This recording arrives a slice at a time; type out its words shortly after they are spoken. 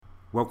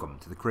Welcome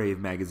to the Crave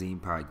Magazine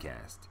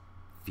podcast,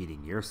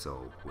 feeding your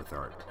soul with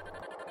art.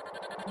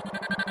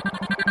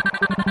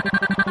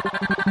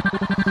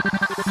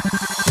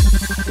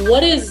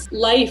 What is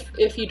life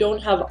if you don't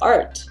have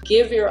art?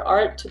 Give your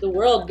art to the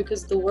world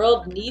because the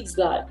world needs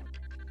that.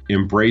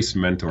 Embrace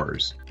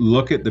mentors.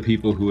 Look at the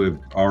people who have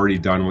already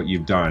done what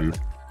you've done.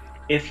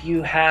 If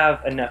you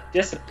have enough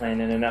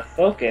discipline and enough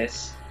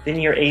focus, then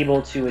you're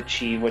able to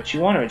achieve what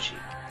you want to achieve.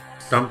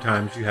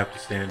 Sometimes you have to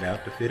stand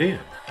out to fit in.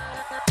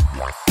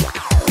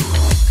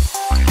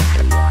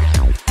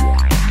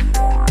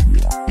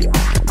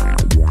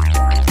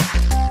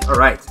 All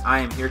right, I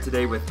am here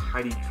today with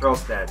Heidi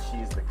Trellstad. She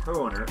is the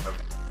co-owner of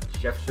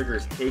Chef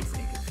Sugar's Cakes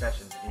and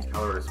Confessions in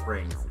Colorado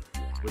Springs,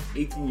 with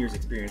 18 years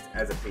experience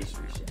as a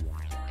pastry chef.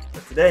 So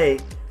today,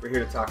 we're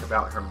here to talk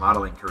about her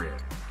modeling career,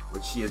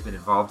 which she has been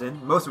involved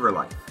in most of her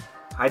life.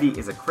 Heidi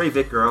is a Crave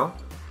It girl,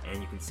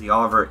 and you can see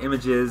all of her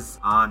images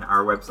on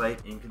our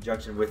website in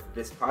conjunction with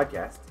this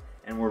podcast,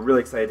 and we're really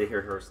excited to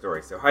hear her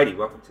story. So Heidi,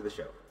 welcome to the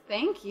show.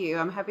 Thank you.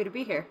 I'm happy to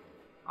be here.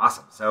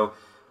 Awesome. So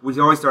we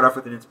always start off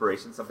with an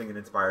inspiration, something that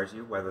inspires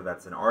you, whether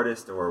that's an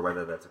artist or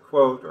whether that's a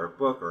quote or a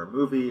book or a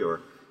movie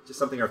or just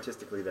something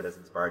artistically that has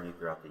inspired you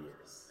throughout the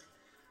years.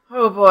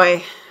 Oh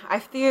boy, I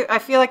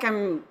feel like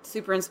I'm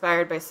super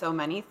inspired by so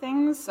many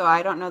things, so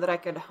I don't know that I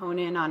could hone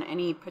in on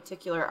any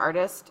particular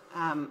artist.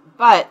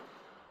 But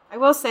I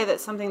will say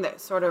that something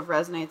that sort of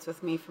resonates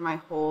with me for my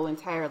whole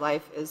entire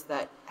life is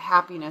that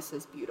happiness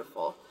is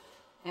beautiful.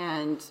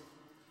 And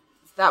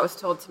that was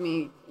told to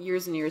me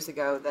years and years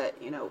ago that,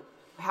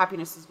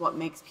 happiness is what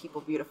makes people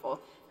beautiful.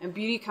 And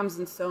beauty comes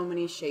in so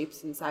many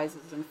shapes and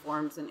sizes and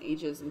forms and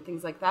ages and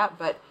things like that.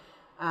 But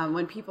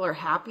when people are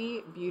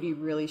happy, beauty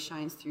really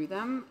shines through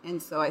them.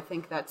 And so I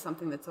think that's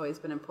something that's always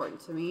been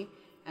important to me.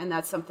 And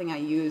that's something I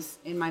use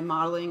in my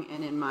modeling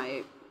and in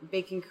my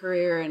baking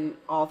career and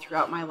all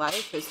throughout my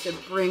life, is to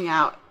bring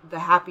out the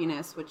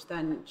happiness, which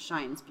then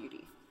shines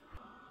beauty.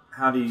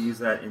 How do you use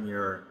that in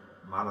your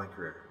modeling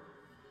career?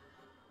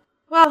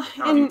 Well,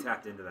 How have you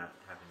tapped into that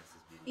happiness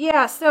as beauty?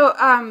 Yeah, so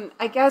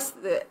I guess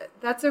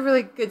that's a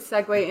really good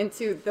segue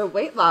into the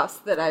weight loss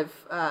that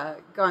I've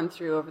gone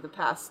through over the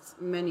past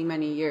many,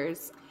 many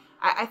years.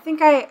 I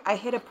think I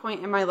hit a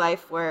point in my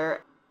life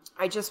where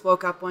I just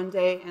woke up one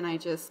day and I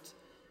just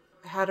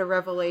had a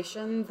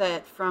revelation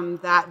that from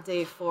that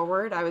day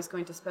forward, I was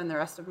going to spend the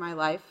rest of my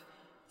life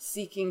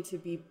seeking to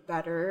be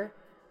better,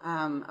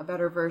 a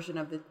better version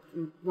of the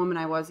woman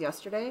I was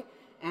yesterday,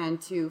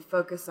 and to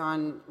focus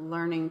on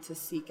learning to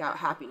seek out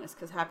happiness,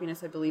 because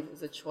happiness, I believe,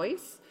 is a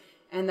choice,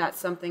 and that's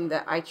something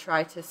that I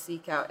try to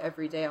seek out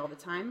every day, all the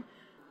time.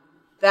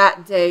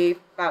 That day,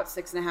 about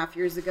 6.5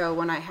 years ago,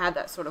 when I had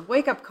that sort of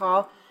wake-up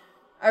call,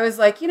 I was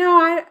like,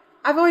 I've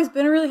always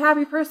been a really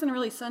happy person, a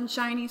really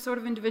sunshiny sort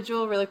of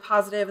individual, really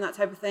positive and that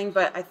type of thing,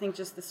 but I think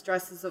just the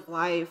stresses of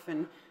life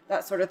and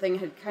that sort of thing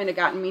had kind of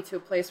gotten me to a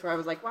place where I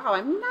was like, wow,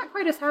 I'm not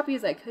quite as happy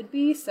as I could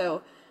be,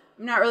 so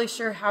I'm not really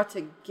sure how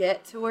to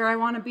get to where I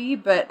want to be,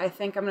 but I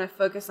think I'm going to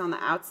focus on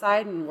the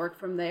outside and work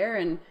from there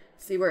and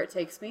see where it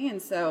takes me. And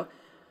so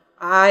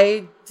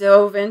I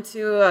dove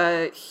into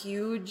a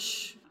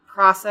huge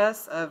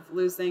process of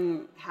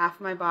losing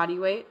half my body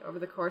weight over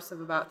the course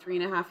of about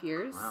 3.5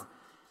 years. Wow.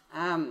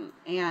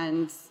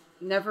 And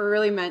never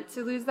really meant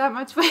to lose that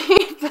much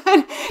weight,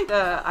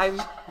 but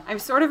I'm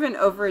sort of an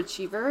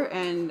overachiever,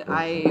 and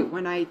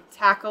when I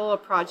tackle a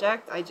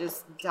project, I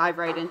just dive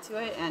right into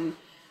it, and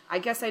I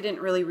guess I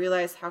didn't really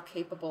realize how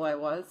capable I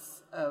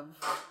was of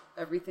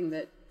everything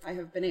that I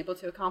have been able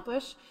to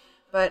accomplish.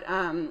 But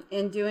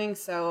in doing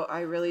so, I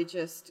really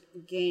just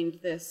gained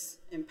this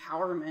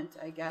empowerment,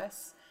 I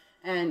guess.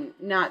 And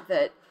not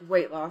that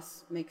weight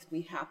loss makes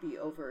me happy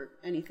over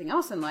anything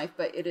else in life,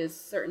 but it is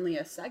certainly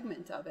a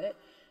segment of it.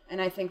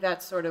 And I think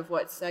that's sort of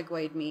what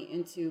segued me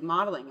into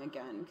modeling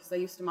again, because I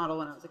used to model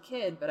when I was a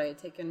kid, but I had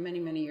taken many,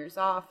 many years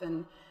off.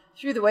 And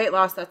through the weight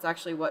loss, that's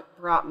actually what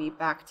brought me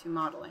back to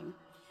modeling.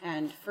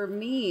 And for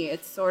me,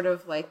 it's sort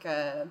of like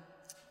a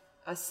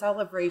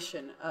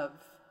celebration of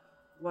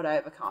what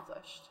I've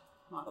accomplished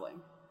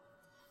modeling.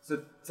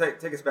 So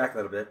take us back a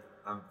little bit.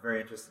 I'm very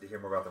interested to hear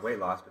more about the weight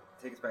loss, but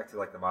take us back to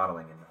like the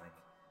modeling and like,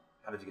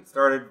 how did you get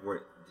started?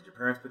 Did your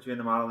parents put you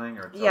into modeling,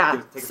 or take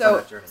us on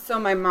that journey? So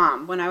my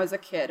mom, when I was a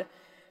kid,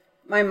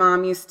 my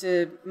mom used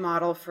to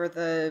model for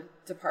the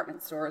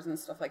department stores and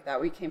stuff like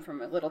that. We came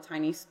from a little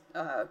tiny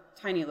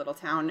little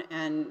town,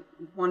 and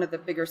one of the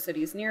bigger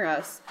cities near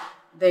us,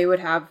 they would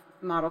have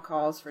model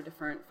calls for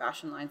different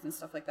fashion lines and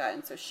stuff like that.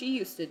 And so she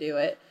used to do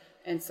it.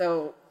 And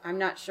so I'm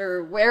not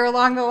sure where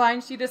along the line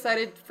she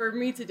decided for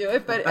me to do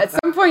it, but at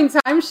some point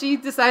in time, she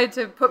decided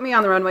to put me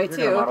on the runway You're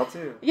too. gonna model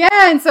too.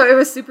 Yeah, and so it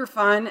was super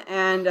fun,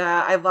 and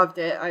I loved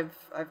it.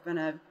 I've been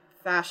a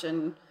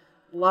fashion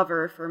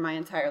lover for my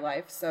entire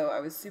life, so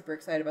I was super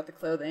excited about the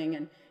clothing,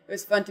 and it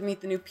was fun to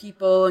meet the new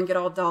people and get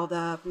all dolled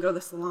up and go to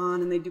the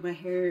salon and they do my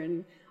hair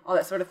and all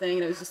that sort of thing,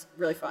 and it was just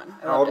really fun.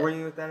 How old were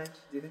you at that age,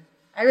 do you think?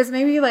 I was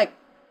maybe like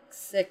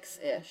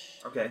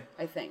 6-ish. Okay.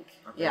 I think.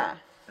 Okay. Yeah.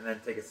 And then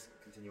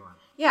continue on.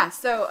 Yeah,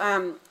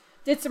 so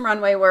did some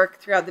runway work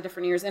throughout the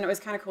different years, and it was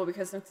kind of cool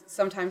because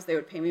sometimes they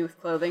would pay me with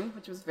clothing,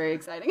 which was very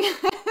exciting.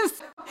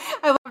 So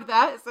I loved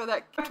that, so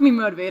that kept me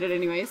motivated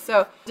anyway.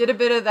 So did a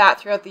bit of that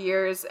throughout the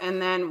years,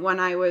 and then when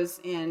I was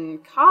in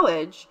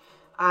college,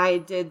 I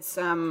did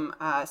some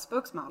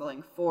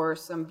spokesmodeling for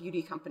some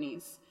beauty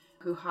companies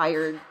who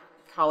hired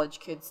college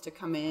kids to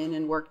come in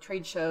and work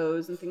trade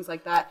shows and things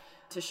like that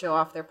to show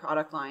off their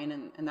product line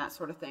and that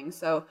sort of thing.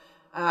 So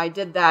I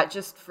did that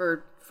just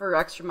for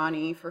extra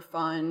money, for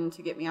fun,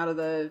 to get me out of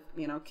the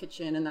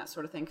kitchen and that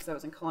sort of thing, because I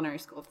was in culinary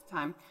school at the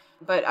time.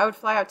 But I would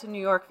fly out to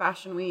New York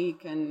Fashion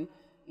Week and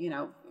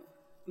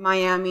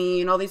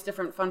Miami and all these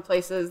different fun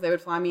places. They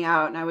would fly me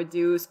out, and I would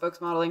do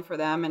spokesmodeling for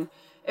them, and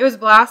it was a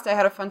blast. I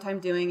had a fun time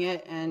doing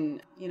it,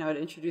 and it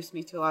introduced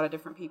me to a lot of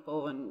different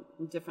people and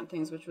different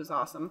things, which was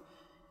awesome.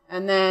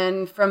 And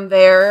then from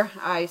there,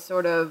 I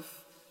sort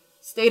of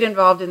stayed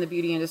involved in the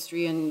beauty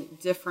industry in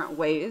different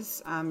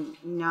ways,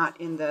 not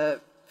in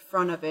the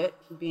front of it,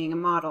 being a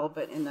model,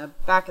 but in the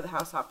back of the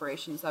house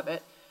operations of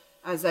it,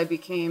 as I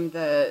became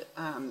the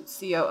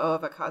COO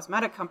of a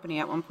cosmetic company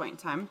at one point in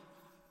time.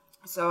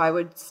 So I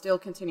would still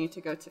continue to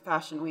go to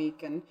Fashion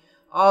Week and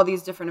all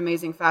these different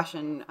amazing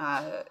fashion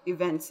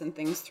events and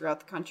things throughout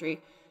the country.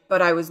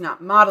 But I was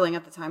not modeling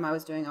at the time. I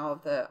was doing all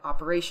of the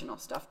operational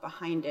stuff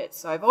behind it.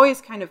 So I've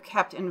always kind of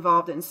kept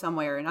involved in some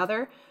way or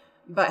another,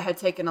 but had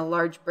taken a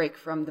large break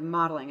from the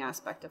modeling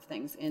aspect of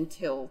things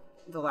until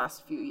the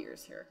last few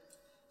years here.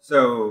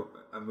 So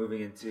I'm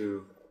moving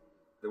into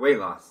the weight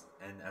loss,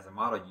 and as a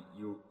model,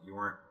 you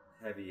weren't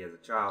heavy as a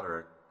child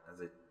or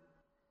as a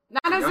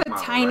not as a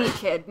model, tiny right?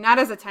 kid, not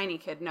as a tiny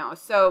kid, no.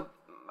 So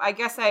I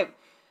guess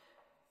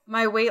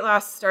my weight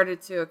loss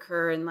started to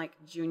occur in like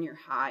junior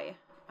high,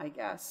 I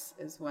guess,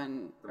 is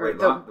when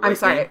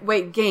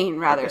weight gain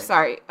rather. Okay.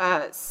 Sorry,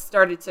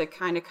 started to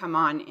kind of come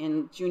on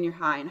in junior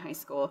high and high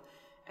school,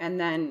 and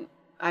then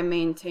I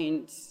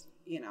maintained,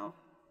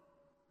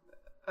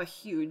 a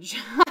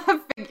huge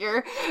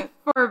figure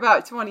for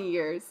about 20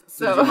 years.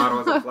 So did you model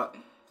as a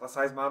plus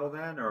size model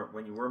then, or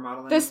when you were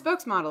modeling? The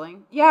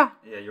spokesmodeling, yeah.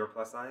 Yeah, you were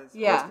plus size?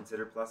 Yeah. Was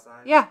considered plus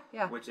size? Yeah.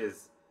 Which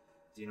is,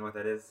 do you know what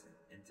that is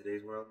in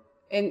today's world?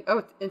 In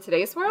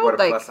today's world? What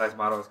a plus size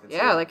model is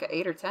considered? Yeah, like an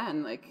 8 or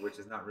 10. Which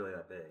is not really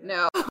that big.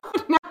 No,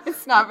 no,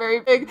 it's not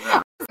very big.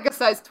 No. It's like a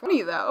size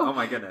 20 though. Oh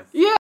my goodness.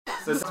 Yeah.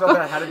 So tell about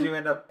that. How did you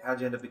end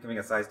up becoming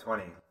a size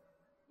 20?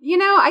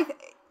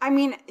 I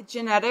mean,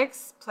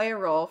 genetics play a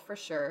role for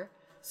sure.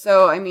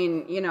 So,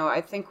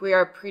 I think we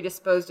are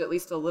predisposed at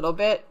least a little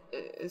bit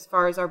as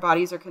far as our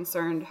bodies are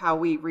concerned, how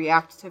we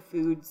react to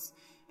foods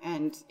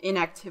and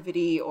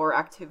inactivity or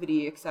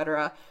activity,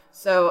 etc.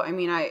 So,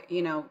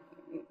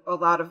 a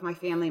lot of my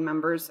family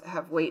members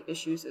have weight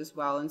issues as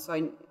well. And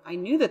so I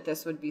knew that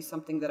this would be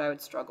something that I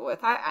would struggle with.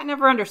 I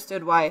never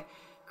understood why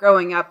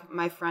growing up,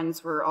 my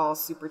friends were all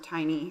super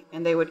tiny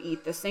and they would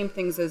eat the same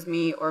things as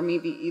me or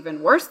maybe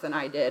even worse than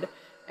I did.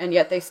 And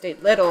yet they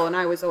stayed little, and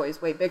I was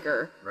always way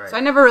bigger. Right. So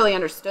I never really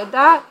understood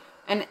that.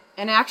 And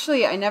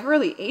actually, I never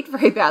really ate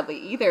very badly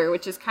either,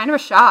 which is kind of a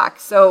shock.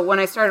 So when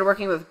I started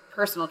working with a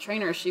personal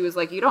trainer, she was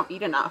like, "You don't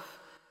eat enough,"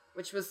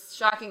 which was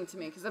shocking to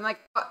me because I'm like,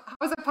 how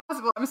is it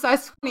possible? I'm a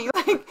size 20.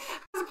 Like, how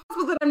is it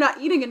possible that I'm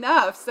not eating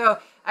enough? So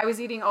I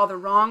was eating all the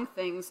wrong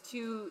things,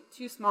 too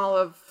small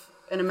of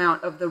an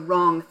amount of the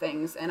wrong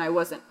things, and I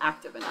wasn't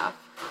active enough.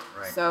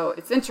 Right. So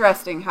it's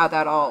interesting how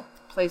that all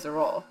plays a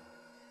role.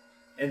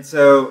 And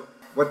so,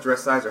 what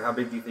dress size or how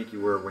big do you think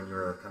you were when you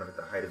were kind of at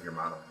the height of your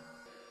model?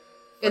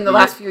 In the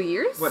last few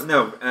years? Well,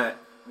 no,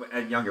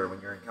 younger, when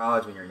you're in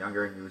college, when you're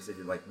younger, and you said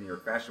you like New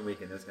York Fashion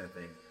Week and those kind of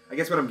things. I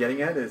guess what I'm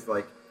getting at is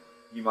like,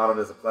 you modeled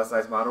as a plus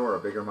size model or a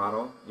bigger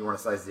model. You weren't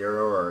a size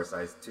 0 or a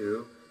size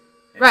 2.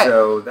 And right.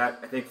 So that,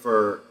 I think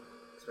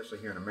especially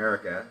here in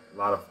America,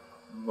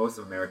 most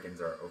of Americans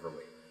are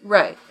overweight.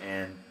 Right.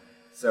 And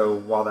so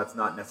while that's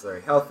not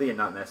necessarily healthy and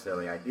not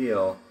necessarily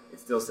ideal, it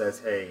still says,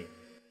 hey,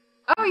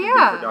 you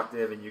can be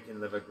productive and you can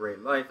live a great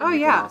life and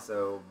you can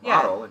also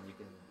model and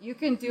you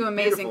can do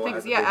amazing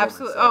things. Yeah,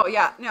 absolutely. Woman, so. Oh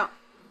yeah, no.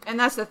 And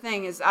that's the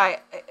thing is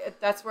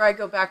that's where I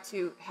go back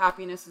to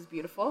happiness is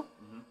beautiful,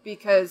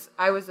 because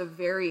I was a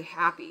very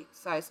happy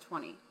size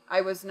 20. I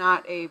was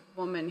not a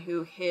woman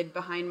who hid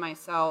behind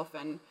myself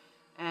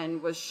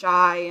and was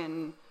shy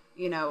and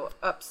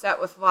upset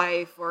with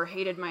life or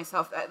hated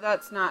myself.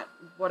 That's not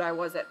what I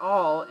was at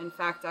all. In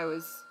fact, I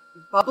was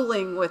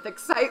bubbling with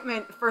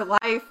excitement for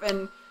life,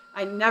 and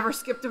I never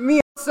skipped a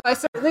meal, so I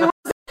certainly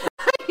wasn't,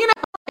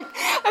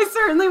 I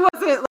certainly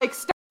wasn't like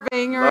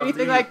starving or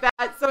anything like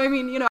that. So,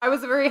 I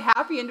was a very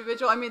happy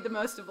individual. I made the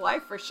most of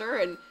life for sure.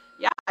 And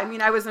yeah,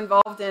 I was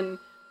involved in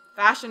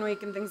Fashion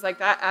Week and things like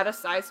that at a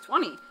size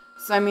 20.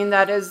 So,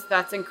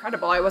 that's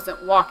incredible. I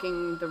wasn't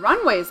walking the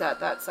runways at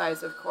that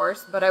size, of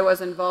course, but I was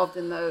involved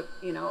in the,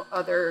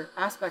 other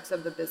aspects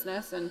of the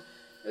business, and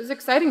it was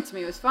exciting to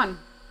me. It was fun.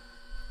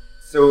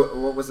 So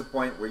what was the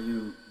point where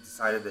you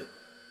decided that,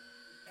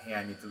 hey,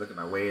 I need to look at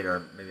my weight,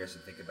 or maybe I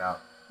should think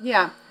about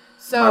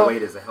so my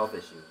weight as a health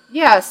issue?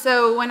 Yeah,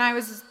 so when I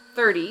was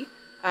 30,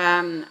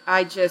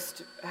 I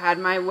just had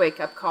my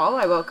wake-up call.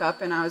 I woke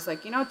up and I was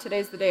like,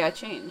 today's the day I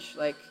change.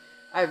 Like,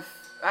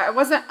 I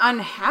wasn't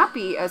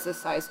unhappy as a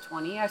size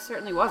 20. I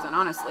certainly wasn't,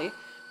 honestly.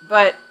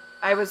 But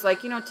I was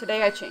like,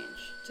 today I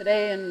change.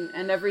 Today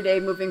and every day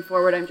moving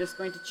forward, I'm just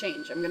going to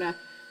change. I'm going to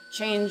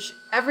change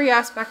every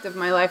aspect of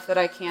my life that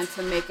I can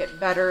to make it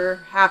better,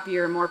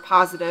 happier, more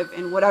positive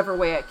in whatever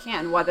way I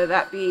can, whether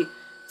that be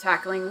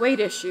tackling weight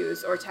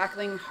issues or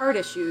tackling heart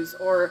issues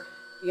or,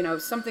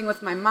 something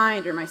with my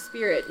mind or my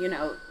spirit.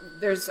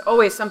 There's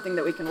always something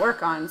that we can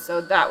work on.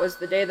 So that was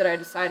the day that I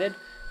decided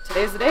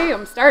today's the day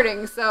I'm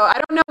starting. So I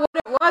don't know what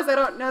it was. I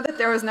don't know that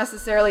there was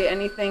necessarily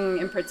anything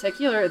in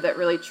particular that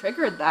really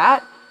triggered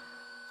that.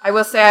 I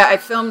will say I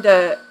filmed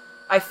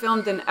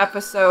an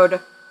episode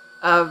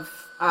of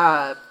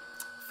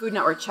Food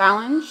Network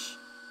Challenge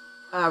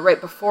right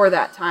before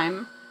that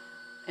time.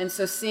 And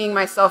so seeing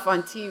myself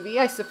on TV,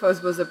 I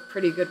suppose, was a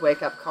pretty good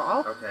wake-up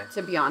call,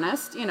 to be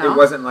honest. It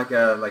wasn't like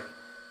a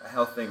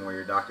health thing where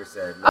your doctor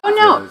said,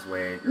 lose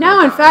weight.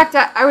 No, in fact,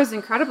 I was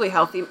incredibly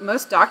healthy.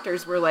 Most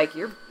doctors were like,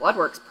 your blood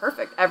work's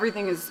perfect.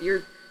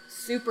 You're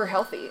super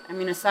healthy. I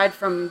mean, aside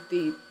from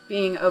the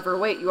being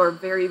overweight, you are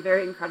very,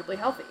 very incredibly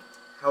healthy.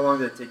 How long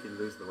did it take you to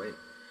lose the weight?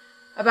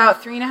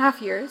 About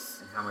 3.5 years.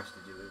 And how much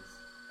did you lose?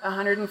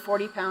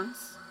 140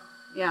 pounds. Wow.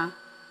 Yeah.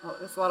 Oh,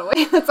 that's a lot of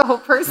weight. That's a whole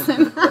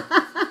person.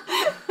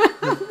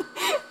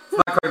 It's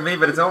not quite me,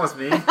 but it's almost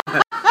me.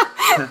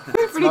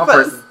 Pretty Small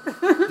close.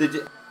 person. Did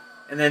you?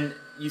 And then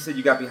you said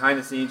you got behind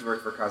the scenes,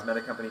 worked for a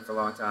cosmetic company for a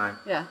long time.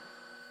 Yeah.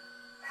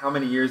 How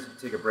many years did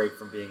you take a break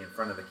from being in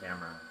front of the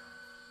camera,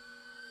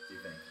 do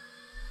you think?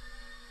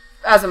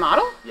 As a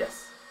model?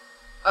 Yes.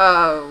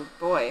 Oh,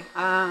 boy.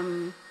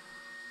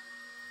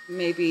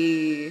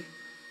 Maybe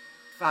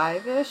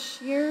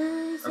 5-ish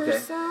years or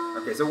so.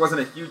 Okay, so it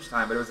wasn't a huge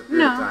time, but it was a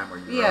period of time where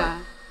you were...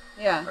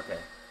 Yeah. Okay.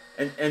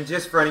 And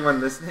just for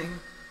anyone listening,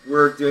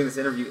 we're doing this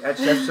interview at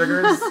Chef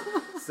Sugar's,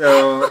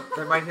 so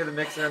they might hear the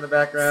mixer in the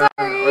background.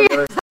 Sorry. Or the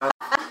other stuff.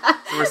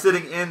 So we're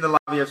sitting in the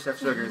lobby of Chef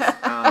Sugar's,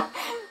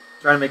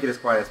 trying to make it as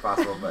quiet as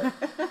possible, but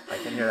I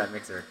can hear that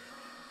mixer.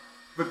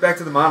 But back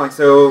to the modeling.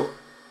 So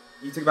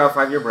you took about a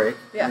 5-year break,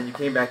 and then you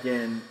came back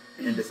in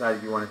and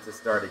decided you wanted to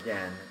start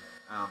again.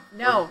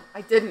 No,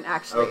 I didn't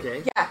actually.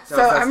 Okay. Yeah.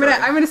 So I'm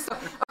gonna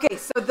stop. Okay.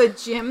 So the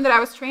gym that I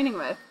was training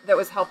with, that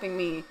was helping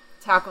me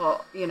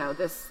tackle,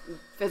 this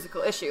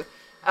physical issue,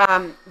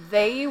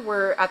 they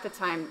were at the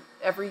time,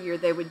 every year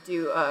they would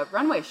do a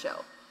runway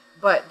show,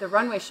 but the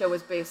runway show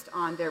was based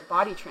on their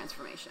body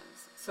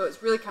transformations. So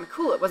it's really kind of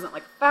cool. It wasn't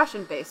like a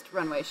fashion-based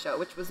runway show,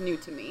 which was new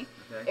to me.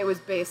 Okay. It was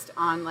based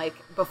on like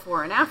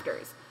before and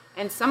afters.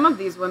 And some of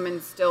these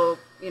women still,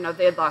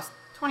 they had lost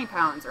 20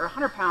 pounds or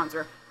 100 pounds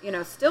or,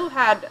 still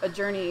had a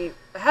journey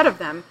ahead of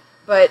them,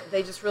 but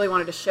they just really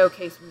wanted to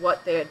showcase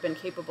what they had been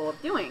capable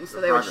of doing. So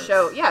they would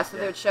show,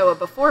 they would show a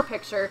before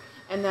picture,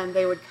 and then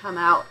they would come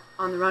out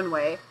on the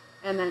runway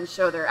and then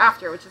show their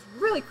after, which is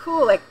really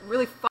cool, like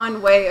really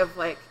fun way of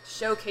like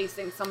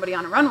showcasing somebody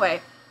on a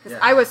runway. Because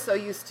I was so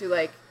used to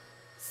like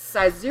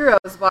size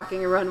zeros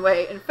walking a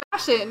runway in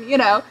fashion,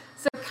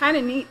 so kind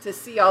of neat to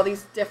see all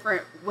these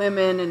different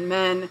women and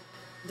men,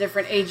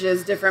 different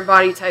ages, different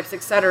body types,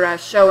 etc.,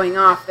 showing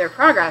off their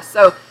progress.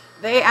 So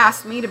they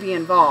asked me to be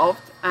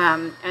involved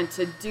and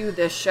to do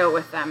this show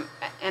with them.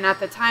 And at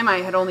the time, I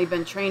had only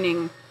been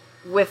training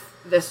with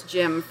this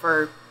gym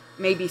for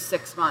maybe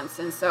 6 months.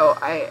 And so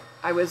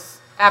I was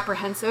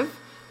apprehensive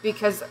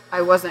because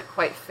I wasn't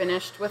quite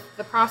finished with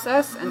the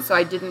process. And so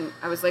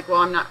I was like,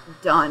 well, I'm not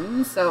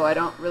done, so I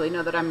don't really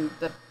know that I'm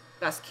the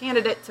best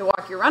candidate to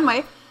walk your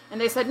runway. And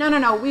they said,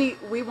 no,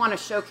 we want to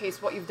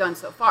showcase what you've done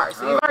so far.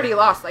 So you've already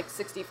lost like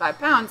 65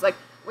 pounds. Like,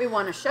 we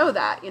want to show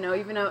that,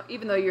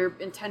 even though you're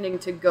intending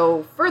to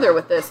go further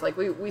with this, like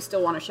we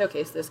still want to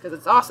showcase this because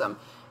it's awesome.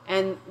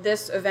 And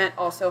this event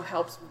also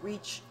helps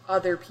reach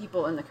other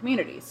people in the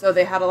community. So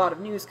they had a lot of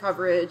news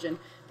coverage and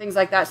things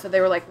like that. So they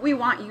were like, we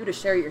want you to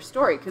share your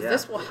story because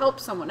this will help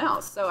someone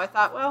else. So I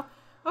thought, well,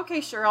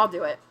 okay, sure, I'll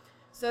do it.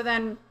 So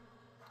then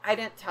I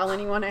didn't tell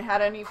anyone I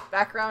had any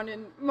background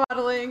in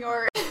modeling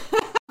or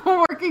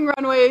working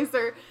runways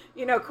or,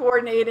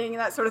 coordinating and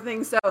that sort of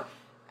thing. So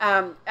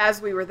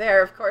as we were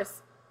there, of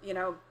course,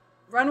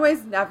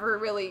 runways never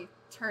really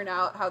turn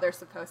out how they're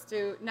supposed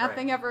to.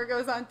 Nothing ever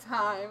goes on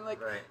time. Like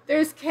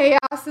there's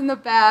chaos in the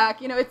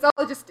back. It's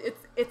all just,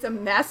 it's a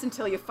mess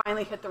until you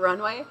finally hit the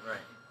runway. Right.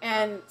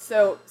 And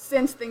so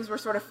since things were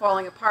sort of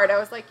falling apart, I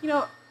was like,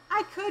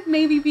 I could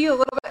maybe be a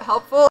little bit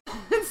helpful.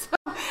 And so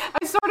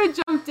I sort of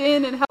jumped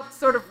in and helped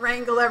sort of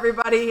wrangle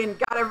everybody and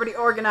got everybody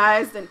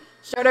organized and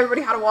showed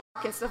everybody how to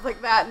walk and stuff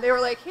like that. And they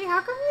were like, hey, how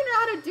come you know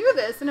how to do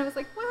this? And I was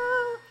like,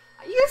 well,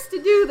 I used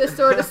to do this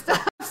sort of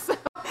stuff, so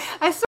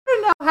I sort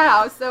of know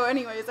how. So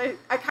anyways,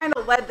 I kind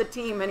of led the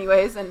team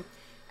anyways and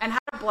had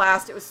a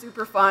blast. It was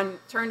super fun.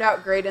 Turned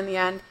out great in the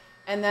end.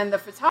 And then the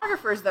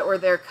photographers that were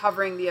there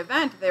covering the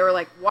event, they were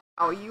like,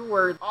 wow, you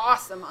were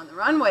awesome on the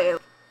runway.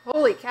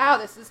 Holy cow,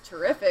 this is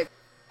terrific.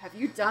 Have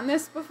you done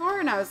this before?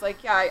 And I was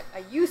like, yeah,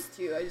 I used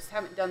to. I just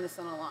haven't done this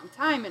in a long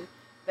time. And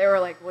they were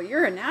like, well,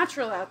 you're a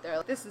natural out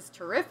there. This is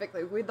terrific.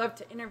 Like, we'd love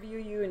to interview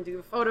you and do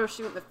a photo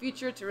shoot in the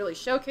future to really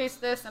showcase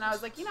this. And I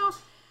was like,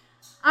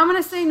 I'm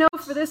going to say no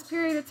for this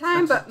period of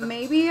time, but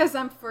maybe as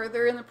I'm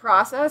further in the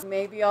process,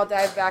 maybe I'll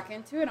dive back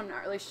into it. I'm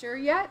not really sure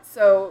yet.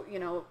 So,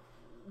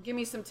 give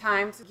me some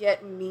time to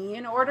get me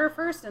in order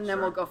first, and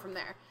then we'll go from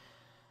there.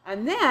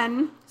 And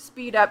then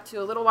speed up to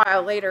a little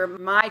while later,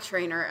 my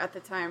trainer at the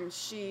time,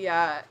 she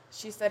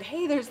said,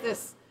 hey, there's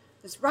this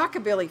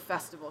Rockabilly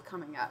festival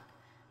coming up.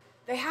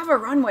 They have a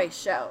runway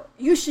show.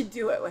 You should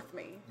do it with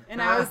me.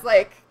 And I was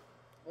like,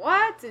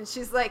 what? And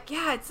she's like,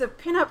 yeah, it's a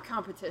pinup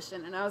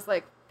competition. And I was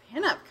like,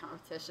 pinup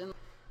competition?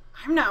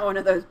 I'm not one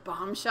of those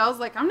bombshells.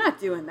 Like, I'm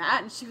not doing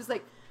that. And she was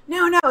like,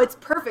 no, it's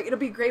perfect. It'll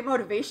be great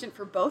motivation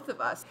for both of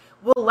us.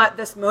 We'll let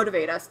this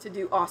motivate us to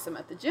do awesome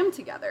at the gym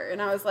together.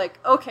 And I was like,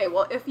 okay,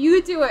 well, if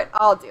you do it,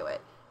 I'll do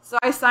it. So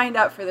I signed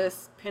up for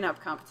this pinup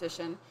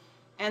competition.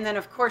 And then,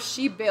 of course,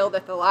 she bailed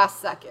at the last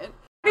second.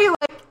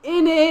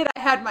 In it, I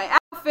had my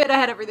outfit, I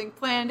had everything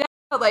planned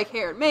out, like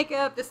hair and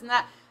makeup, this and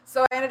that.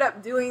 So I ended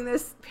up doing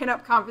this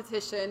pinup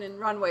competition and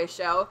runway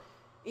show,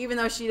 even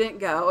though she didn't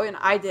go, and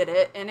I did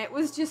it. And it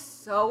was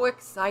just so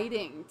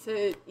exciting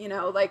to,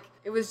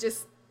 it was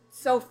just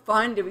so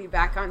fun to be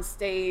back on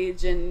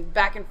stage and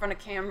back in front of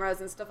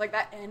cameras and stuff like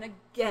that. And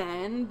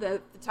again,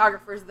 the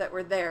photographers that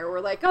were there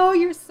were like, oh,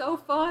 you're so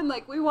fun.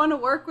 Like, we want to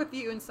work with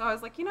you. And so I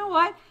was like, you know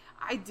what?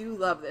 I do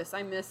love this.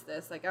 I miss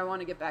this. Like, I want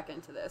to get back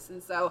into this.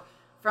 And so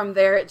from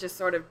there, it just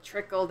sort of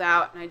trickled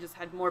out, and I just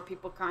had more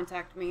people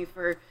contact me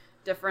for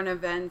different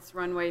events,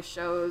 runway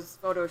shows,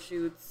 photo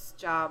shoots,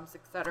 jobs,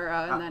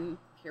 etc. And then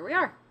here we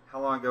are. How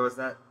long ago was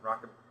that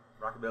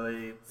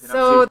Rockabilly pinup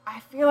So shoot? I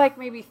feel like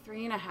maybe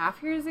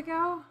 3.5 years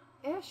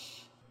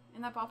ago-ish,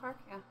 in that ballpark,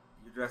 yeah.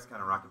 You're dressed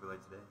kind of Rockabilly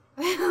today.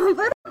 A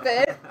little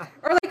bit.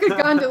 Or like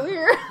a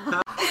gondolier.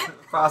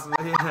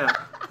 Possibly,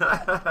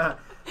 yeah.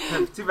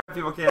 Too bad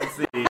people can't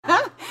see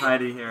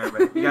Heidi here,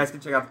 but you guys can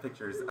check out the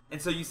pictures.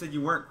 And so you said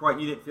you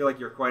didn't feel like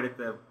you were quite at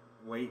the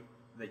weight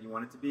that you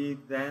wanted to be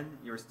then?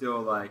 You were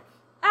still like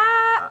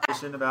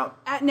audition about?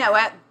 At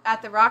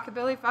the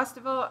Rockabilly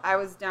Festival, I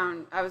was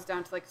down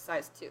to like a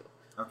size 2.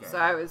 Okay. So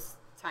I was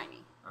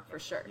tiny, for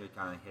sure. You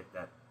kind of hit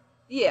that.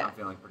 Yeah. I'm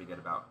feeling pretty good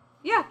about.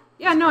 Yeah,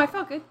 no, I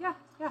felt good, yeah.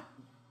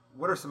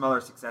 What are some other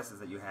successes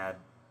that you had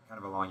kind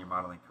of along your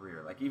modeling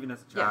career? Like even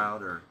as a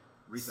child or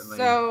recently?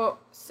 So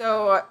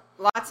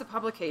lots of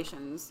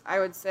publications. I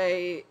would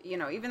say,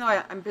 even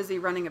though I'm busy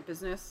running a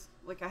business,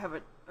 like I have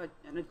an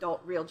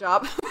adult real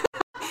job,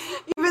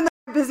 even though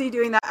I'm busy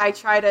doing that, I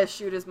try to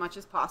shoot as much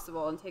as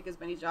possible and take as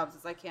many jobs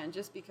as I can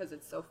just because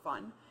it's so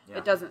fun. Yeah.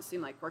 It doesn't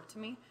seem like work to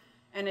me.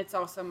 And it's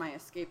also my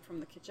escape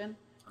from the kitchen.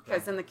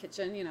 Because in the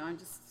kitchen, I'm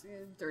just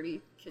a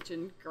dirty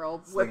kitchen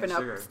girl whipping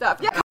up stuff.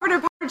 Yeah, covered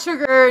in powdered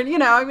sugar,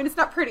 and it's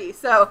not pretty.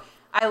 So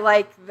I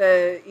like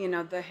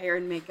the hair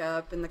and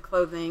makeup and the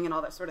clothing and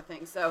all that sort of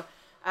thing. So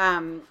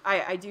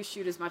I do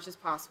shoot as much as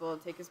possible,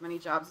 take as many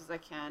jobs as I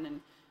can, and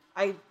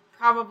I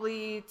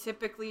probably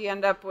typically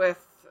end up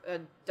with a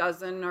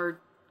dozen or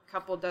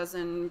couple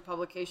dozen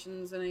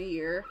publications in a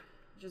year,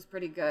 which is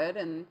pretty good.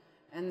 And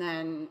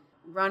then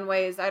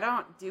runways, I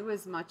don't do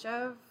as much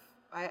of.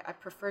 I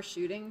prefer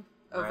shooting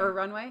over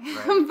runway,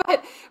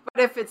 but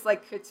if it's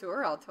like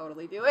couture, I'll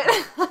totally do it.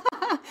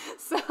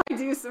 So I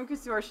do some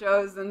couture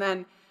shows, and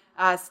then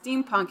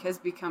steampunk has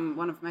become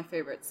one of my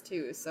favorites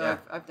too. So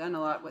I've done a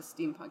lot with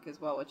steampunk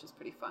as well, which is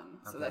pretty fun.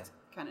 So that's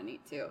kind of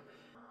neat too.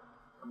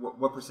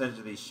 What percentage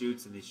of these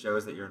shoots and these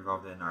shows that you're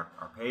involved in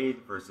are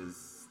paid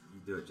versus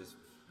you do it just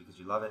because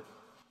you love it?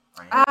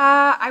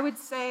 I would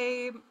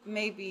say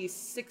maybe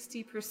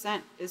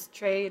 60% is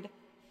trade,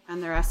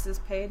 and the rest is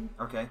paid.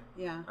 Okay.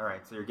 Yeah. All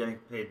right. So you're getting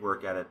paid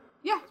work at it.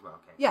 Yeah. As well.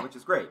 Okay. Yeah. Which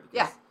is great.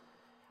 Yeah.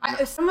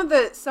 Some of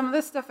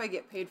the stuff I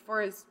get paid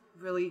for is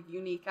really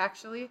unique,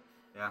 actually.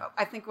 Yeah.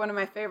 I think one of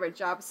my favorite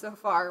jobs so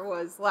far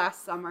was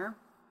last summer.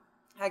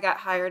 I got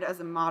hired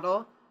as a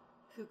model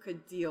who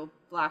could deal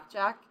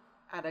blackjack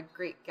at a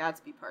Great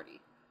Gatsby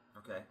party.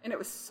 Okay. And it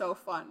was so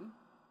fun.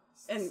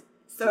 And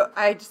so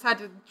I just had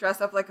to dress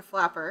up like a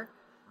flapper.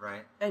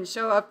 Right. And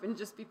show up and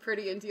just be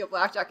pretty and deal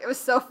blackjack. It was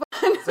so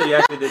fun. So you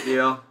actually did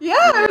deal?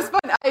 Yeah, it was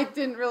fun. I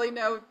didn't really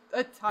know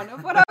a ton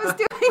of what I was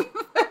doing,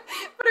 but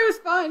it was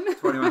fun.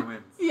 21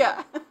 wins.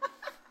 Yeah.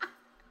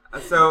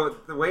 So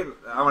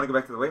I want to go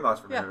back to the weight loss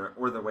for a minute,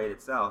 or the weight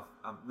itself.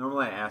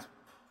 Normally I ask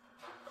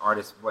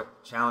artists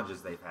what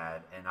challenges they've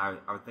had, and I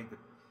would think that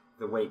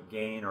the weight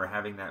gain or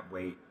having that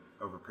weight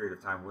over a period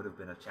of time would have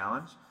been a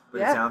challenge,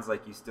 but it sounds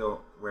like you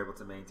still were able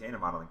to maintain a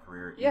modeling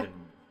career even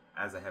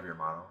as a heavier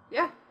model.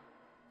 Yeah.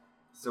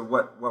 So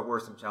what were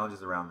some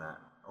challenges around that,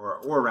 or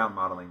around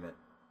modeling that?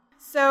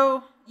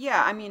 So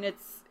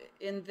it's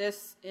in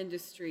this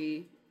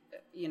industry,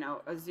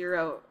 a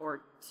 0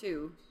 or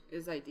 2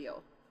 is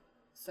ideal.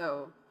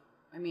 So,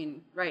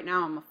 right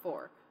now I'm a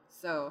 4.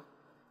 So,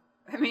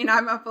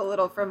 I'm up a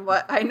little from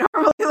what I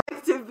normally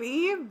like to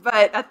be,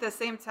 but at the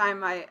same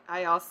time,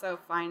 I also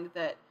find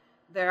that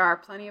there are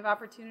plenty of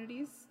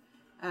opportunities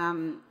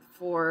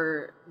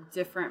for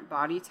different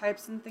body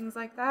types and things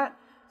like that.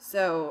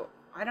 So,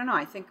 I don't know.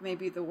 I think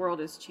maybe the world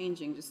is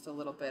changing just a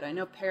little bit. I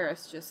know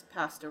Paris just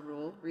passed a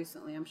rule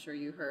recently. I'm sure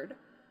you heard.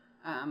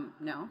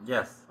 No?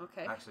 Yes.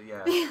 Okay. Actually,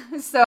 yeah.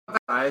 So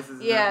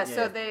Sizes yeah, and-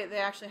 so they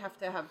actually have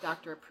to have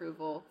doctor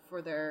approval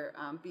for their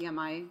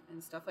BMI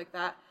and stuff like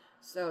that.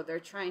 So they're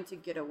trying to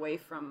get away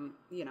from,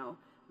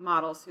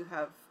 models who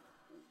have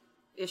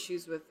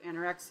issues with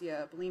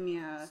anorexia,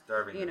 bulimia,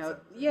 Starving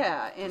themselves,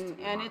 yeah, just to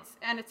be and models.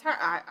 it's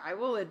hard. I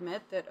will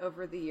admit that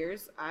over the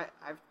years,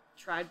 I've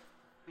tried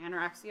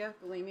anorexia,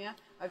 bulimia.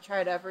 I've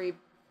tried every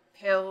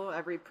pill,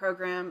 every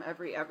program,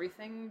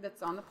 everything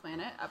that's on the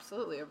planet.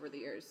 Absolutely, over the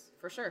years,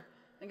 for sure.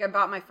 I think I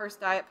bought my first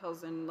diet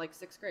pills in like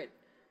 6th grade.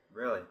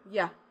 Really?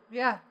 Yeah.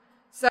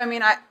 So I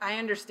mean, I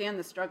understand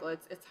the struggle.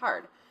 It's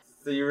hard.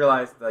 So you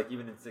realized, like,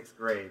 even in 6th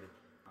grade,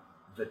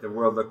 that the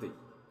world looked at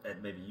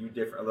maybe you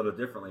a little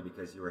differently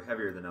because you were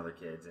heavier than other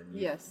kids, and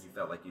you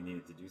felt like you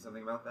needed to do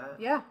something about that?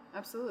 Yeah,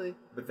 absolutely.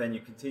 But then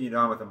you continued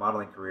on with a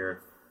modeling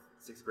career.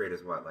 6th grade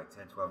is what, like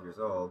 10, 12 years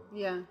old?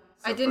 Yeah.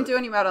 So I didn't do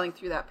any modeling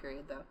through that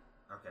period, though.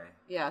 Okay.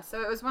 Yeah,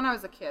 so it was when I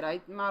was a kid.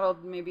 I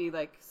modeled maybe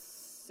like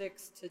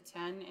 6 to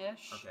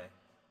 10-ish. Okay.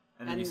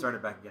 And then you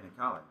started back again in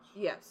college.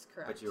 Yes,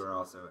 correct. But you were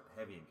also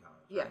heavy in college,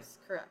 right? Yes,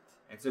 correct.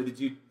 And so did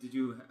you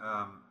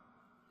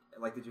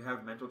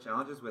have mental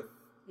challenges with,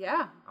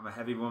 Yeah. I'm a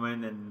heavy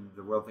woman and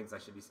the world thinks I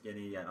should be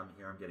skinny, yet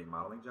I'm getting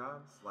modeling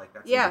jobs? Like,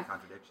 that's Yeah. a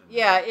contradiction.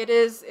 Yeah, it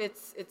is.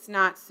 It's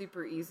not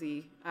super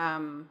easy.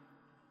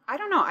 I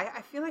don't know.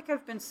 I feel like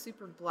I've been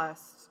super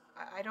blessed.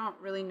 I don't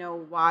really know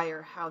why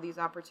or how these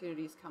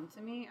opportunities come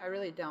to me. I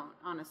really don't,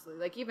 honestly.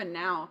 Like, even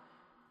now,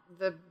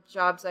 the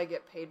jobs I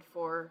get paid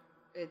for,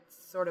 it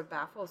sort of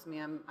baffles me.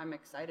 I'm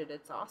excited.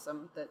 It's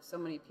awesome that so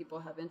many people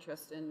have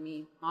interest in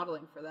me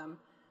modeling for them.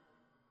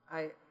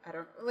 I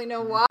don't really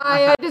know why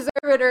I deserve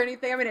it or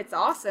anything. I mean, it's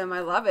awesome. I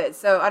love it.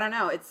 So I don't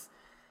know.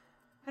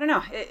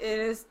 It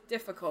is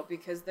difficult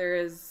because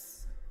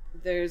there's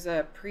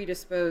a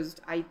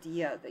predisposed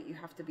idea that you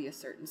have to be a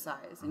certain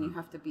size and you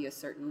have to be a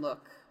certain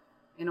look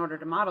in order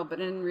to model. But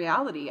in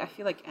reality, I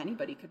feel like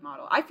anybody could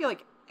model. I feel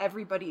like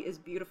everybody is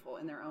beautiful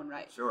in their own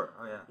right. Sure.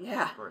 Oh, yeah.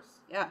 Yeah. Of course.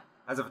 Yeah.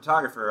 As a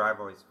photographer,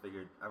 I've always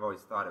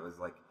thought it was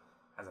like,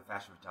 as a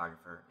fashion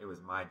photographer, it was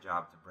my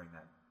job to bring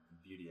that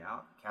beauty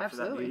out, capture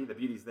Absolutely. that beauty. The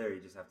beauty's there,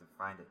 you just have to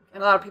find it.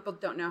 And a lot of people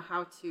don't know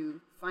how to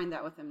find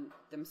that within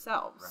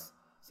themselves. Right.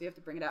 So you have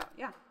to bring it out.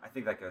 Yeah. I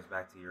think that goes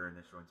back to your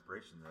initial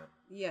inspiration that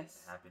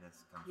Yes.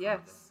 happiness comes from Yes.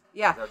 within.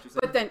 Yeah. Is that what you're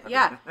But then, saying?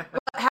 yeah.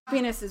 Well,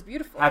 happiness is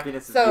beautiful.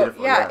 Happiness is so,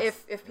 beautiful, yeah,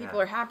 yes. if people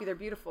Yeah. are happy, they're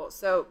beautiful.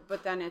 So,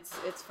 but then it's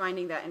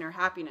finding that inner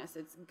happiness.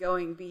 It's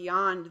going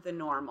beyond the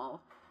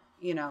normal,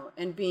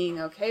 and being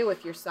okay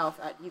with yourself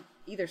at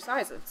either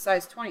size. At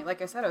size 20,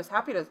 like I said, I was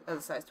happy as a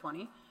size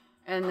 20,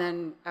 and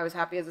then I was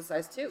happy as a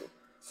size 2.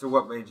 So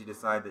what made you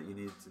decide that you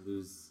needed to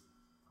lose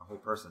a whole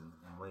person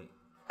in weight?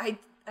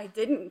 I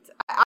didn't.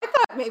 I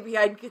thought maybe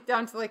I'd get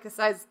down to like a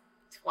size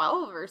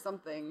 12 or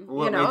something. Well,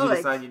 what made you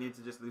decide you need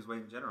to just lose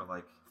weight in general?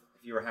 Like,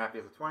 if you were happy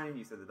as a 20,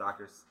 you said the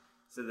doctors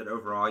said that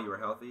overall you were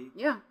healthy.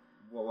 Yeah.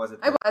 What was it?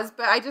 I was,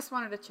 but I just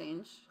wanted to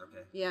change.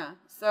 Okay. Yeah.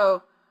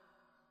 So,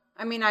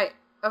 I mean,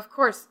 of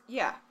course,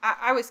 yeah,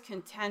 I was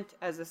content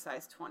as a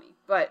size 20,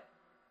 but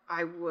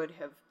I would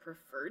have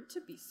preferred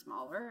to be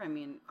smaller. I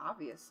mean,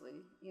 obviously,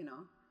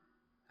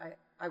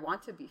 I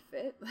want to be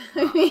fit.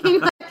 I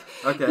mean,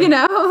 Okay.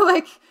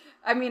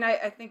 I mean,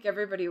 I think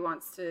everybody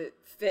wants to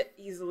fit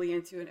easily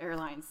into an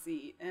airline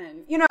seat.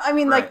 And,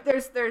 Right.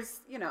 there's,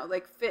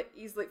 fit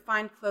easily,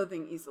 find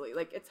clothing easily.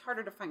 Like, it's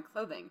harder to find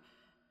clothing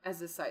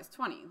as a size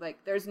 20.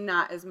 Like, there's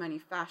not as many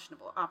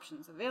fashionable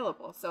options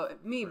available. So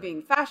me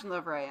being fashion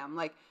lover I am,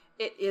 like,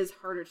 it is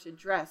harder to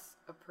dress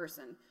a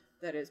person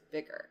that is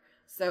bigger.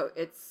 So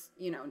it's,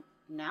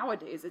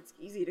 nowadays it's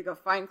easy to go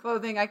find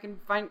clothing. I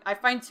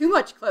find too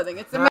much clothing.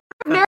 It's a matter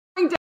of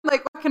narrowing down,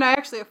 like, what can I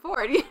actually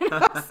afford?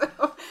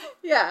 So,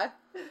 yeah.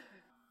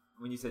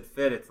 When you said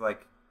fit, it's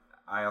like,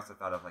 I also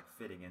thought of like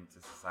fitting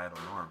into societal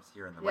norms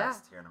here in the Yeah.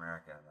 West, here in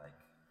America, like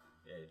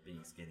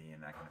being skinny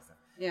and that kind of stuff.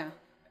 Yeah.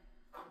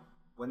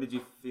 When did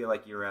you feel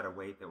like you were at a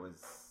weight that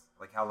was,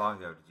 like, how long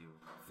ago did you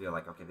feel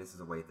like, okay, this is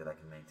a weight that I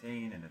can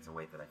maintain and it's a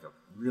weight that I feel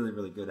really,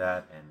 really good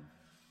at? And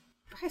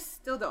I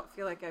still don't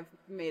feel like I've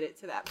made it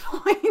to that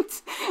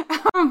point.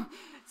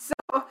 So,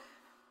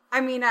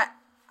 I mean,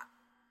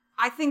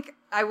 I think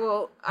I'm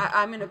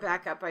going to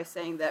back up by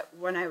saying that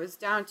when I was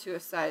down to a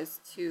size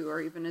 2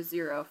 or even a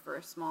 0 for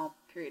a small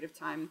period of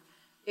time,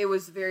 it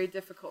was very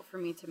difficult for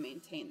me to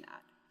maintain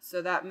that.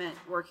 So that meant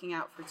working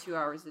out for 2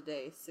 hours a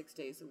day, 6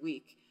 days a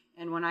week.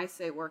 And when I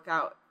say work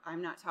out,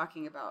 I'm not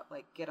talking about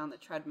like get on the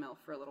treadmill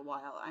for a little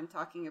while. I'm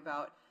talking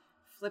about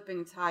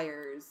flipping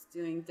tires,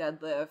 doing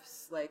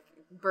deadlifts, like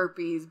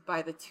burpees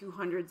by the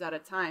 200s at a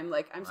time.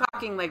 Like I'm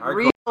talking like Hardcore.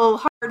 real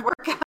hard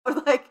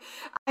workout. Like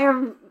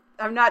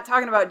I'm not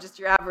talking about just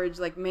your average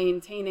like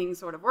maintaining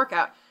sort of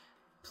workout.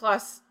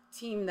 Plus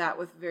team that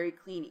with very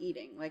clean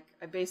eating. Like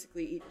I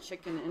basically eat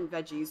chicken and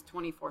veggies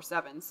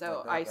 24/7. So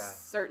Like that I guy.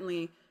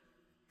 certainly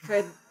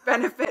could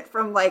benefit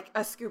from like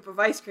a scoop of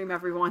ice cream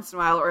every once in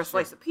a while or a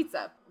slice of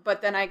pizza.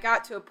 but then I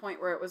got to a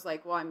point where it was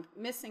like, well, I'm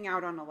missing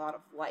out on a lot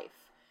of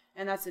life.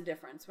 And that's the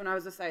difference. When I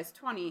was a size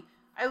 20,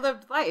 I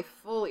lived life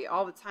fully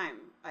all the time.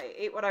 I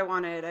ate what I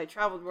wanted. I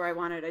traveled where I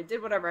wanted. I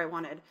did whatever I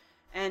wanted.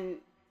 And,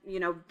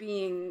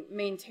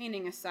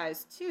 maintaining a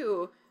size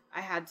 2,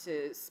 I had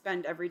to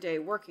spend every day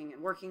working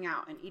and working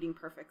out and eating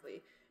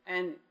perfectly.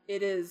 And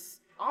it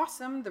is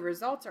awesome. The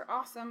results are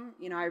awesome.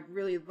 I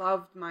really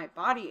loved my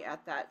body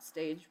at that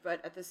stage.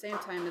 But at the same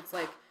time, it's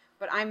like,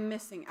 but I'm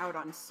missing out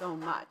on so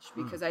much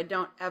because I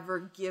don't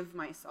ever give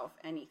myself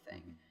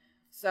anything.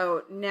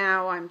 So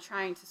now I'm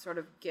trying to sort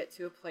of get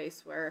to a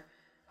place where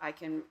I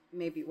can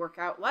maybe work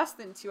out less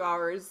than 2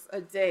 hours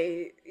a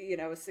day,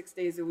 6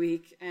 days a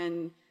week,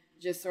 and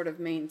just sort of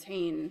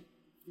maintain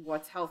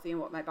what's healthy and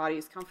what my body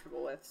is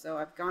comfortable with. So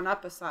I've gone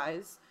up a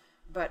size,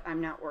 but I'm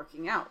not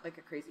working out like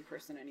a crazy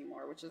person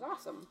anymore, which is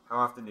awesome. How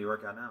often do you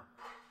work out now?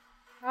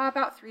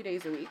 About 3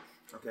 days a week.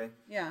 Okay.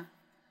 Yeah.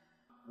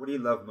 What do you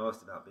love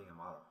most about being a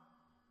model?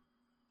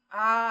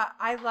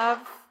 I love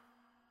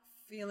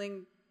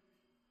feeling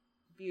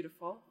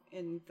beautiful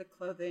in the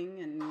clothing,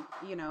 and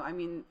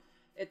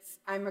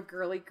I'm a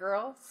girly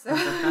girl, so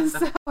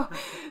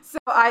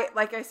I,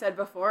 like I said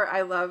before,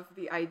 I love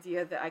the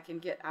idea that I can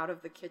get out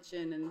of the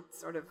kitchen and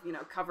sort of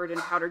covered in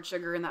powdered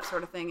sugar and that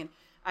sort of thing, and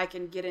I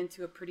can get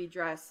into a pretty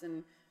dress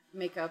and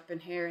makeup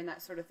and hair and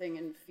that sort of thing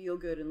and feel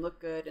good and look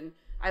good, and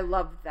I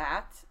love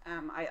that.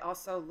 I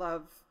also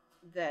love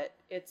that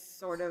it's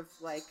sort of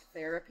like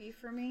therapy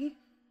for me.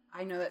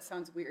 I know that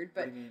sounds weird,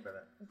 but What do you mean by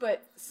that?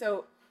 But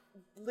so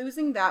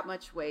losing that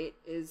much weight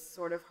is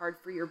sort of hard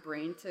for your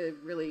brain to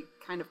really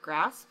kind of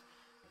grasp.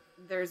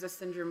 There's a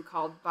syndrome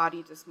called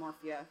body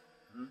dysmorphia,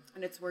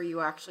 and it's where you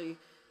actually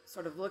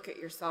sort of look at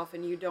yourself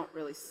and you don't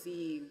really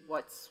see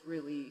what's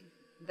really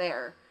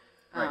there.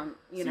 Right.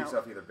 See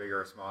yourself either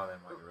bigger or smaller than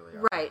what you really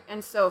are. Right.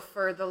 And so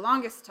for the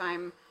longest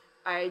time,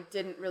 I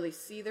didn't really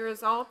see the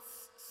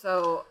results.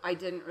 So I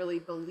didn't really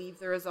believe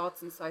the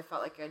results. And so I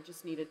felt like I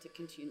just needed to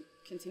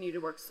continue to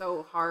work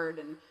so hard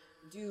and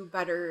do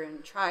better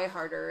and try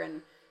harder.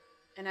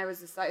 And I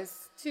was a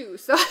size 2.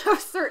 So I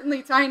was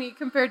certainly tiny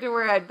compared to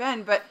where I'd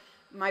been, but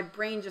my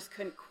brain just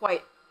couldn't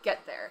quite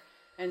get there.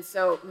 And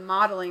so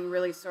modeling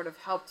really sort of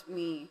helped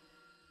me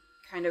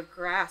kind of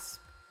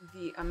grasp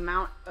the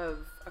amount of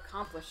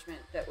accomplishment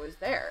that was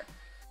there.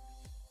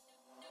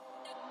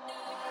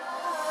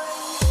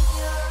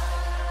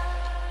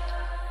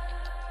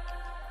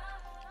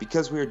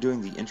 Because we were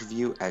doing the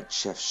interview at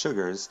Chef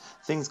Sugar's,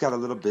 things got a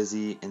little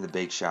busy in the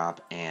bake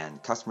shop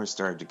and customers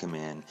started to come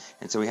in,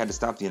 and so we had to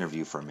stop the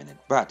interview for a minute.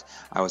 But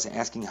I was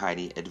asking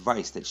Heidi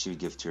advice that she would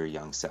give to her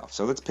young self.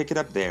 So let's pick it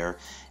up there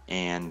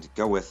and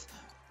go with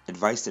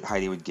advice that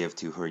Heidi would give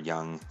to her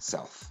young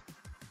self.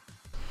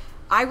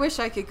 I wish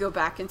I could go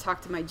back and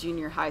talk to my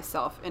junior high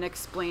self and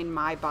explain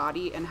my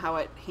body and how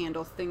it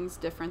handles things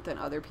different than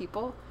other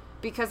people,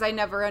 because I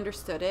never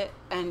understood it,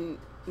 and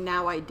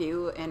now I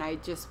do, and I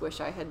just wish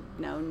I had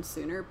known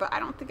sooner, but I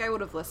don't think I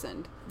would have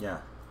listened. Yeah.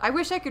 I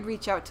wish I could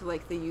reach out to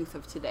the youth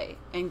of today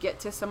and get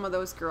to some of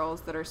those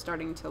girls that are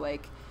starting to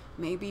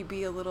maybe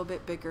be a little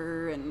bit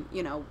bigger, and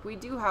we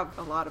do have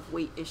a lot of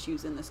weight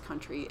issues in this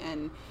country,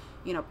 and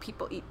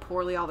people eat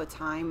poorly all the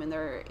time and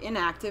they're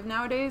inactive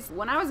nowadays.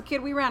 When I was a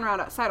kid, we ran around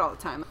outside all the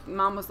time.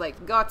 Mom was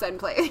like, go outside and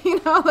play,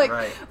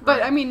 Right, but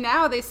right. I mean,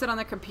 now they sit on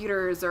their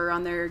computers or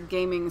on their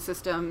gaming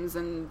systems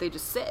and they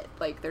just sit,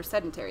 they're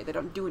sedentary. They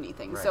don't do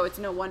anything. Right. So it's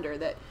no wonder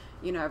that,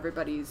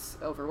 everybody's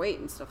overweight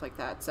and stuff like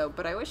that. So,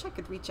 but I wish I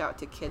could reach out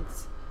to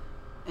kids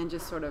and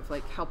just sort of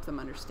help them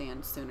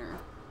understand sooner,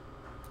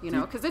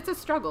 because it's a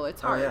struggle. It's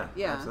hard. Oh,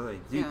 yeah,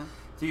 absolutely.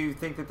 Do you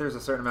think that there's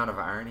a certain amount of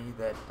irony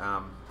that,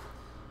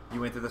 you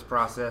went through this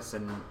process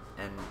and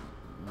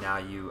now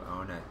you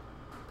own a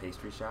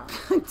pastry shop?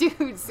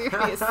 Dude,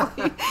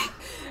 seriously.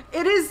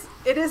 It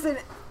is an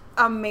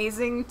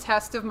amazing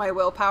test of my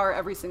willpower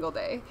every single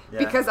day,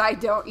 because I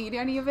don't eat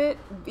any of it,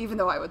 even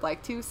though I would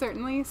like to,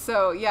 certainly.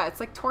 So yeah, it's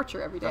like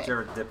torture every day. Don't you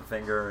ever dip a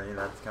finger or any of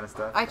that kind of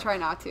stuff? I try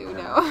not to,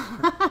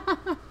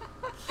 no.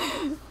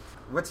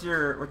 What's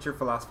your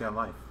philosophy on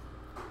life?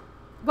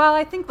 Well,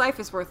 I think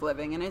life is worth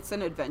living, and it's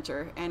an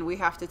adventure, and we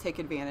have to take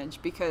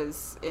advantage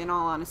because, in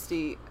all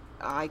honesty,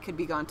 I could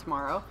be gone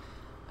tomorrow.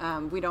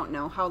 We don't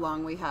know how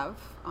long we have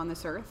on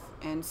this earth,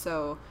 and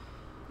so,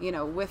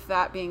 with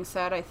that being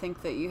said, I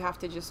think that you have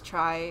to just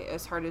try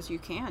as hard as you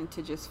can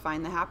to just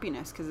find the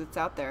happiness, because it's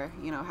out there.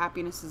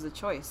 Happiness is a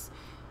choice,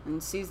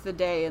 and seize the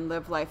day and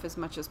live life as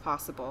much as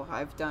possible.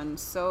 I've done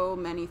so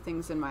many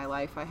things in my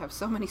life. I have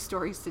so many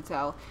stories to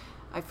tell.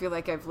 I feel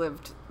like I've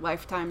lived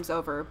lifetimes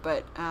over,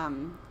 but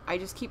I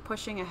just keep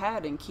pushing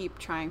ahead and keep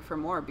trying for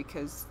more,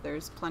 because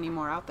there's plenty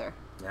more out there.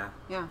 Yeah.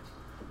 Yeah.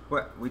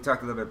 We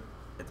talked a little bit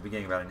at the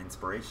beginning about an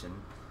inspiration.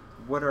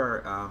 What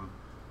are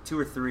 2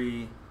 or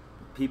 3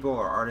 people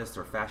or artists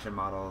or fashion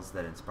models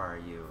that inspire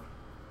you?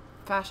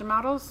 Fashion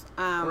models?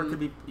 Or it could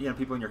be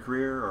people in your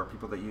career or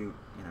people that you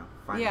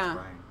find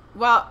inspiring.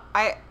 Well,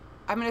 I'm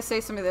going to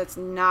say something that's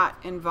not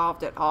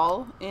involved at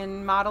all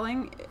in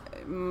modeling.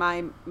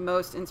 My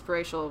most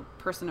inspirational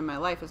person in my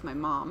life is my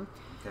mom.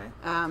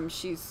 Okay.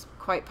 She's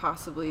quite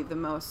possibly the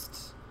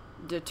most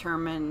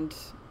determined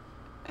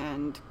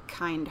and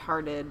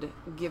kind-hearted,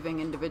 giving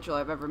individual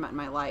I've ever met in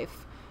my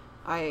life.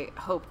 I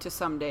hope to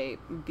someday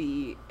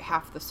be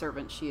half the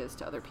servant she is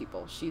to other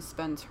people. She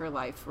spends her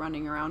life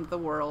running around the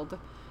world,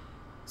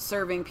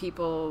 serving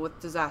people with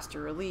disaster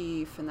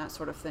relief and that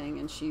sort of thing,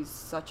 and she's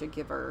such a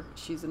giver.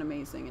 She's an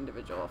amazing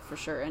individual, for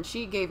sure. And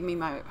she gave me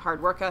my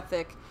hard work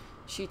ethic.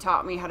 She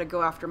taught me how to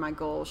go after my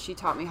goals. She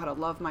taught me how to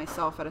love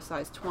myself at a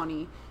size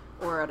 20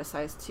 or at a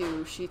size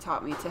 2. She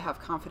taught me to have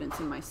confidence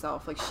in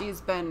myself. Like,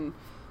 she's been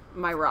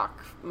my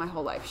rock my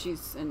whole life.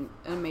 She's an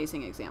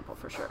amazing example,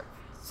 for sure.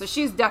 So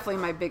she's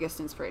definitely my biggest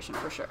inspiration,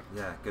 for sure.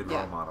 Yeah, good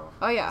role model.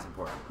 Oh, yeah. That's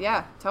important.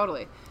 Yeah,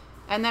 totally.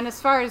 And then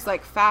as far as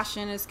like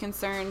fashion is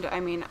concerned, I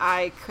mean,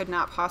 I could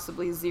not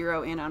possibly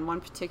zero in on one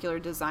particular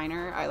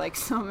designer. I like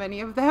so many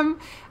of them.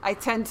 I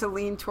tend to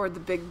lean toward the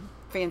big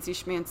fancy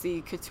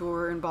schmancy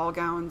couture and ball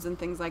gowns and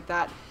things like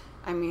that.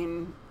 I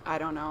mean, I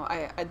don't know.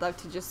 I'd love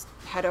to just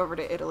head over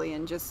to Italy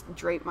and just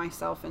drape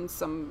myself in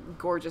some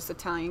gorgeous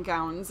Italian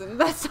gowns and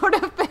that sort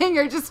of thing,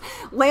 or just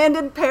land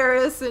in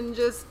Paris and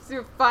just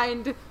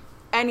find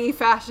any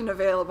fashion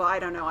available. I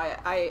don't know.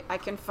 I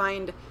can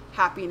find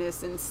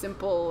happiness in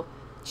simple,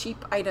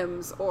 cheap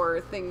items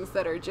or things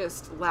that are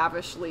just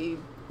lavishly,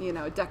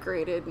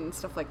 decorated and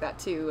stuff like that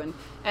too.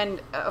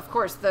 And of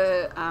course,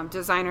 the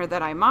designer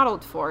that I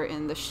modeled for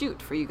in the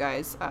shoot for you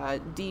guys,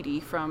 Dee Dee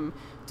from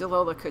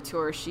DeLola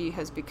Couture, she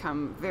has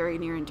become very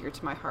near and dear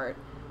to my heart.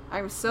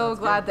 I'm so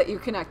glad that you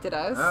connected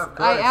us. Oh, of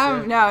course, I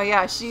am. yeah. No,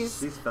 yeah, she's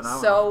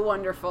phenomenal. so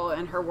wonderful,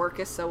 and her work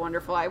is so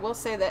wonderful. I will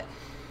say that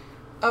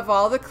of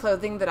all the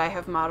clothing that I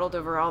have modeled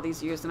over all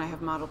these years, and I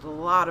have modeled a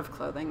lot of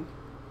clothing,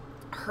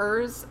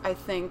 hers, I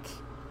think,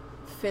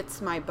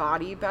 fits my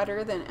body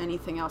better than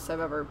anything else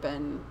I've ever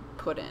been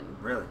put in.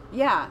 Really?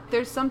 Yeah,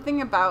 there's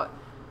something about,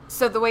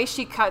 so the way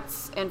she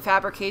cuts and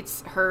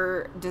fabricates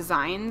her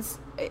designs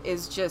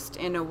is just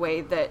in a way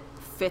that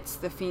fits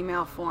the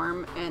female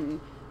form and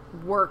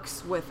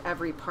works with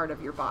every part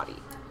of your body.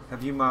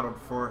 Have you modeled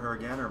for her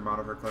again, or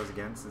modeled her clothes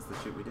again since the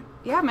shoot we did?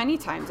 Yeah, many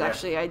times Yeah.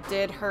 actually. I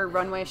did her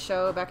runway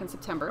show back in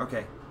September.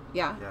 Okay.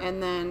 Yeah, Yeah.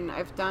 and then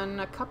I've done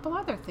a couple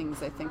other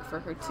things, I think, for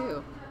her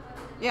too.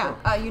 Yeah,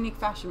 Cool. Unique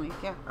Fashion Week,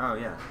 yeah. Oh,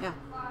 yeah. Yeah.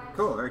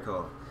 Cool, very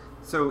cool.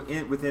 So,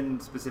 within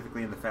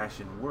specifically in the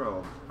fashion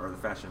world, or the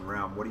fashion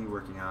realm, what are you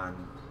working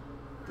on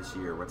this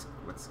year? What's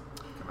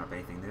come up?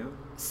 Anything new?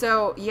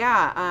 So,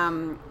 yeah,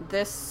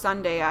 this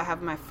Sunday I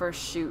have my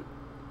first shoot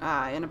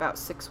in about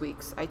 6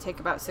 weeks. I take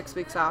about 6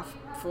 weeks off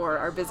for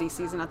our busy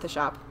season at the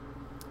shop.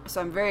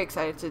 So I'm very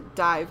excited to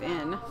dive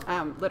in,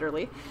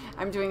 literally.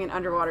 I'm doing an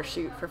underwater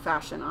shoot for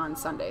fashion on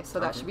Sunday, so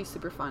that should be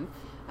super fun.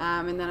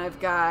 And then I've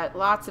got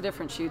lots of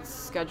different shoots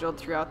scheduled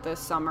throughout the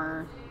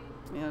summer.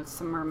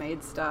 Some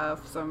mermaid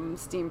stuff, some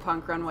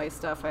steampunk runway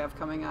stuff I have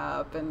coming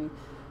up, and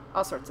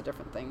all sorts of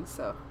different things.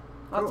 So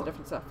lots Cool. of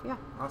different stuff. Yeah.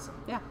 Awesome.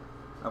 Yeah.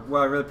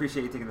 Well, I really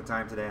appreciate you taking the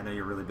time today. I know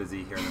you're really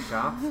busy here in the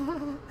shop,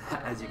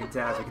 as we can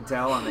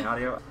tell on the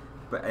audio.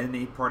 But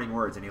any parting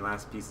words, any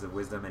last pieces of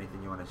wisdom,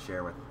 anything you want to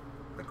share with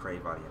the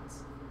Crave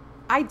audience?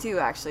 I do,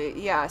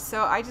 actually. Yeah.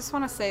 So I just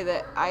want to say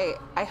that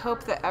I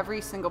hope that every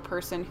single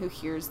person who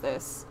hears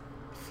this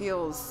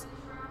feels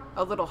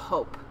a little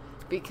hope,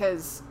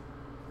 because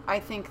I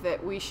think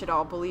that we should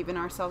all believe in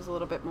ourselves a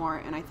little bit more,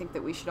 and I think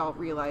that we should all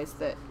realize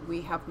that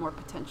we have more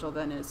potential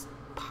than is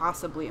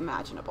possibly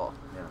imaginable.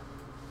 Yeah.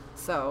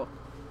 So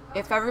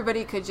if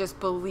everybody could just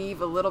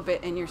believe a little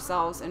bit in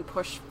yourselves and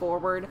push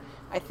forward,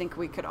 I think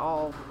we could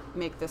all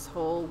make this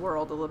whole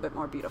world a little bit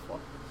more beautiful.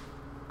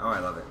 Oh, I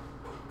love it.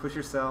 Push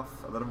yourself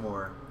a little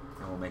more,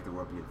 and we'll make the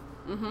world beautiful.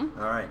 Mm-hmm.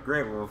 All right,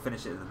 great. Well, we'll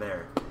finish it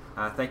there.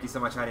 Thank you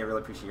so much, Heidi. I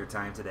really appreciate your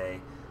time today.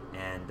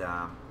 And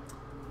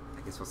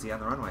I guess we'll see you on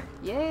the runway.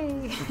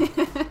 Yay!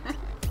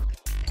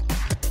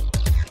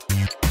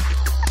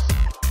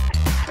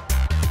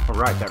 All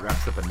right, that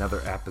wraps up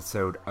another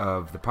episode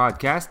of the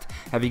podcast.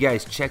 Have you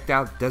guys checked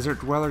out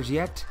Desert Dwellers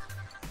yet?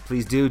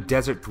 Please do.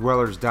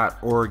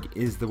 DesertDwellers.org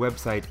is the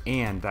website,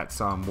 and that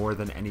song, More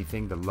Than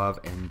Anything, the Love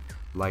and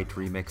Light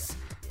remix,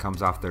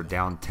 comes off their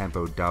Down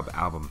Tempo dub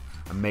album.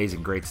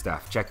 Amazing, great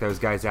stuff. Check those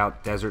guys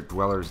out,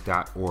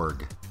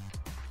 DesertDwellers.org.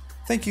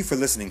 Thank you for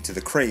listening to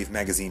the Crave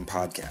Magazine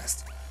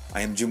podcast.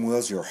 I am Jim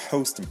Wills, your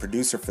host and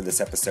producer for this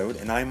episode,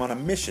 and I am on a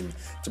mission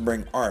to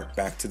bring art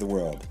back to the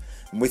world.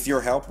 And with your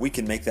help, we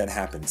can make that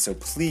happen. So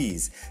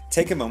please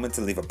take a moment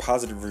to leave a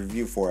positive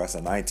review for us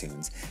on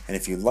iTunes. And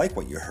if you like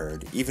what you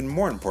heard, even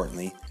more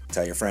importantly,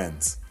 tell your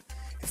friends.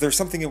 If there's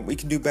something that we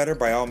can do better,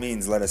 by all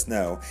means, let us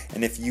know.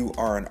 And if you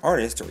are an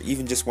artist or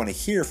even just want to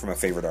hear from a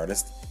favorite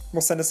artist,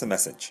 well, send us a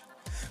message.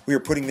 We are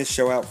putting this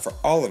show out for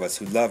all of us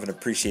who love and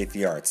appreciate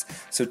the arts,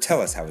 so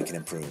tell us how we can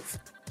improve.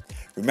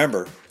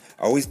 Remember,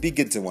 always be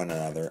good to one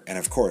another, and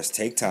of course,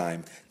 take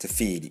time to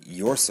feed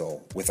your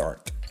soul with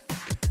art.